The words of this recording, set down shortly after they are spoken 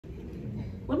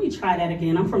Let me try that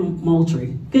again. I'm from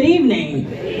Moultrie. Good evening.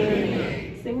 Good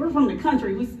evening. See, we're from the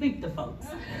country. We speak to folks.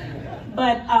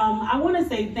 But I want to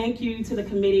say thank you to the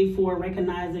committee for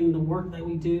recognizing the work that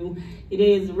we do. It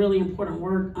is really important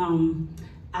work.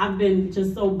 I've been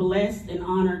just so blessed and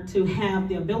honored to have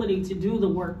the ability to do the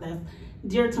work that's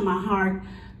dear to my heart.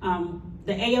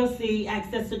 The AOC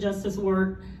Access to Justice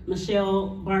work, Michelle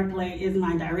Barclay is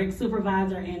my direct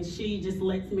supervisor, and she just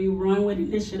lets me run with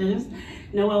initiatives.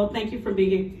 Noelle, thank you for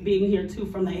being here too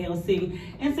from the AOC.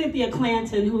 And Cynthia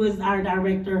Clanton, who is our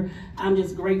director, I'm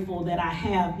just grateful that I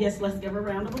have. Yes, let's give her a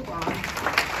round of applause.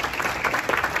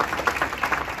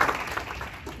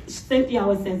 Cynthia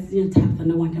always says, you know, Tabitha,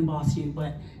 no one can boss you,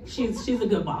 but she's a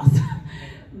good boss.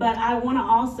 But I want to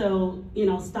also, you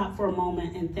know, stop for a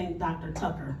moment and thank Dr.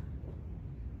 Tucker.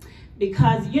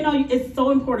 Because, you know, it's so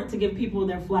important to give people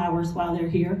their flowers while they're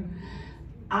here.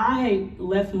 I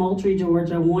left Moultrie,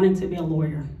 Georgia, wanting to be a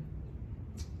lawyer.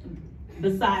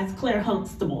 Besides Claire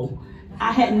Huxtable,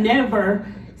 I had never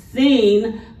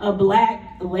seen a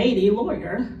Black lady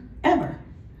lawyer, ever.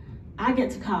 I get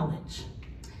to college.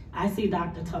 I see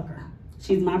Dr. Tucker.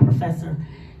 She's my professor.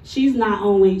 She's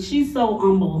so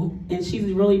humble, and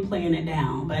she's really playing it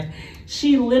down, but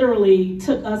she literally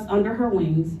took us under her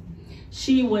wings.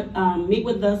 She would meet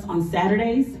with us on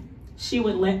Saturdays. She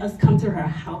would let us come to her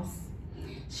house.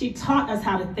 She taught us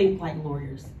how to think like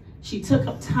lawyers. She took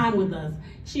up time with us.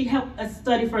 She helped us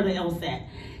study for the LSAT.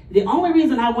 The only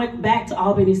reason I went back to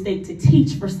Albany State to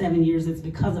teach for 7 years is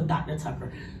because of Dr.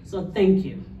 Tucker. So thank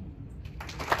you.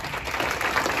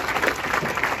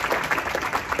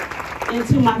 And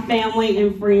to my family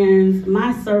and friends,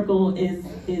 my circle is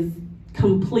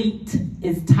complete,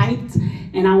 is tight,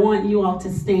 and I want you all to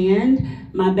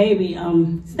stand. My baby,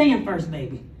 stand first,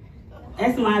 baby.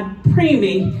 That's my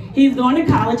preemie. He's going to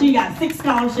college. He got 6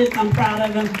 scholarships. I'm proud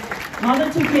of him. My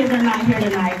other 2 kids are not here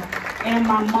tonight. And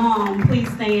my mom,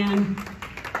 please stand.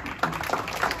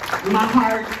 My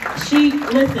heart,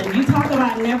 listen, you talk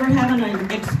about never having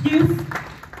an excuse.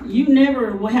 You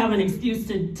never will have an excuse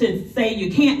to say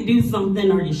you can't do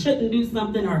something or you shouldn't do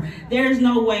something or there's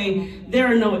no way. There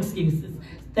are no excuses.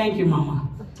 Thank you, Mama.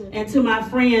 And to my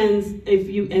friends,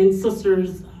 and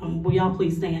sisters, will y'all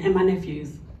please stand, and my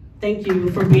nephews. Thank you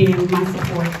for being my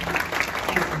support.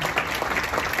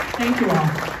 Thank you all.